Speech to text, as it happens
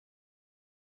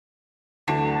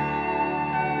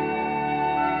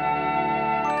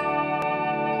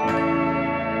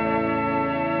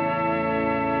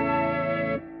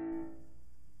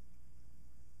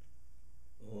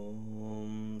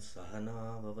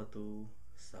भवतु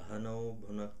सहनौ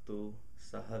भुनक्तु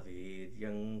सह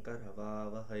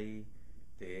वीर्यङ्करवावहै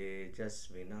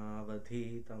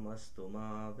तेजस्विनावधीतमस्तु मा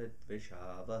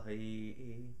विद्विषावहै।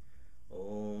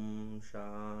 ॐ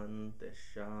शान्तिः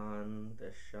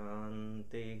शान्तिः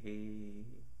शान्तिः।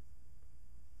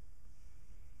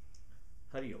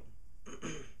 Hari Om.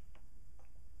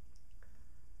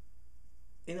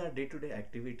 In our day-to-day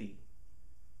activity,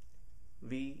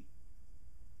 we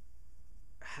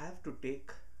have to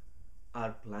take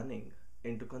our planning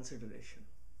into consideration.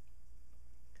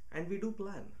 And we do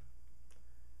plan.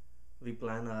 We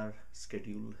plan our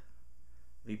schedule,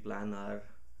 we plan our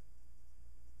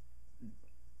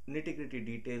nitty-gritty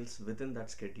details within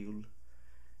that schedule,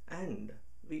 and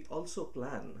we also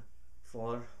plan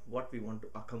for what we want to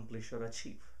accomplish or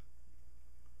achieve.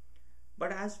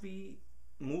 But as we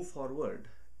move forward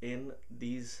in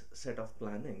these set of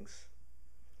plannings,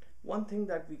 one thing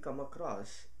that we come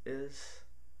across is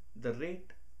the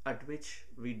rate at which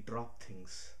we drop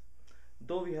things.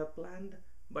 Though we have planned,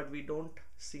 but we don't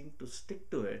seem to stick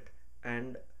to it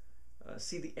and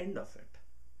see the end of it.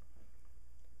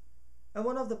 And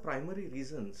one of the primary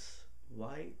reasons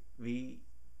why we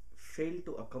fail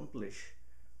to accomplish,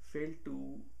 fail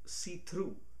to see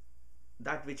through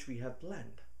that which we have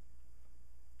planned,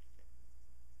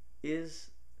 is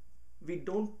we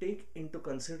don't take into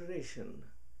consideration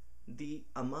the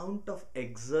amount of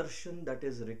exertion that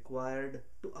is required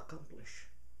to accomplish,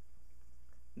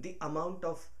 the amount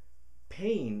of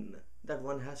pain that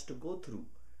one has to go through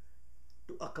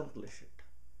to accomplish it.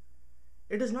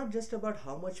 It is not just about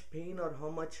how much pain or how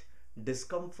much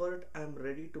discomfort I am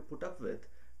ready to put up with,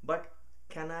 but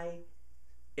can I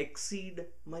exceed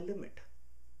my limit?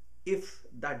 If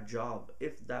that job,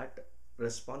 if that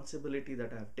responsibility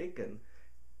that I have taken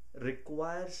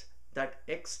requires that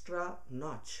extra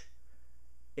notch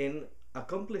in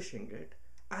accomplishing it,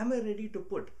 am I ready to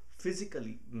put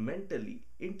physically, mentally,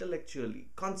 intellectually,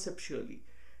 conceptually,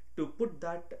 to put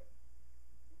that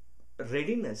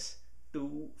readiness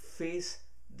to face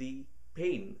the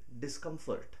pain,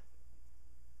 discomfort?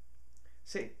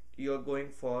 Say you are going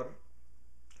for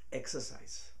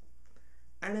exercise,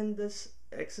 and in this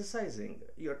exercising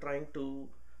you are trying to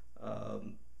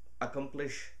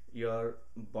accomplish your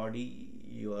body,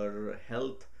 your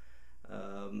health,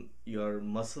 your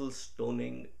muscles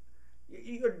toning.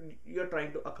 You're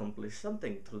trying to accomplish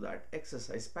something through that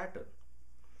exercise pattern.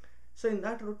 So in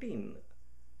that routine,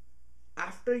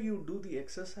 after you do the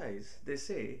exercise, they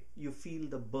say you feel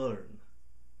the burn,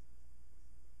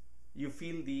 you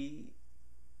feel the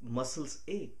muscles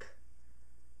ache,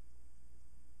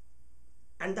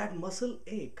 and that muscle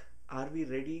ache, are we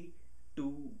ready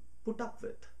to put up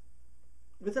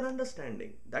with an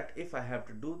understanding that if I have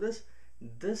to do this,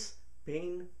 this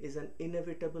pain is an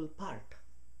inevitable part?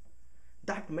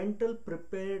 That mental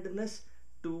preparedness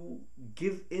to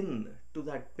give in to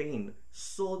that pain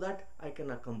so that I can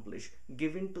accomplish,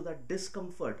 give in to that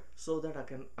discomfort so that I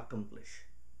can accomplish.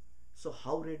 So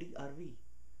how ready are we?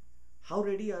 How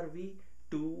ready are we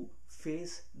to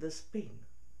face this pain?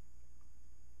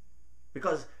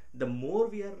 Because the more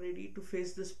we are ready to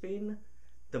face this pain,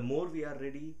 the more we are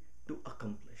ready to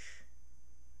accomplish.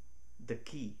 The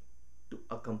key to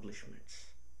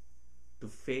accomplishments, to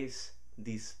face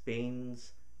these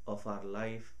pains of our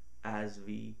life as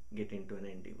we get into an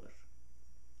endeavor.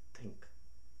 Think.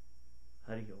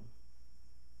 Hari Om.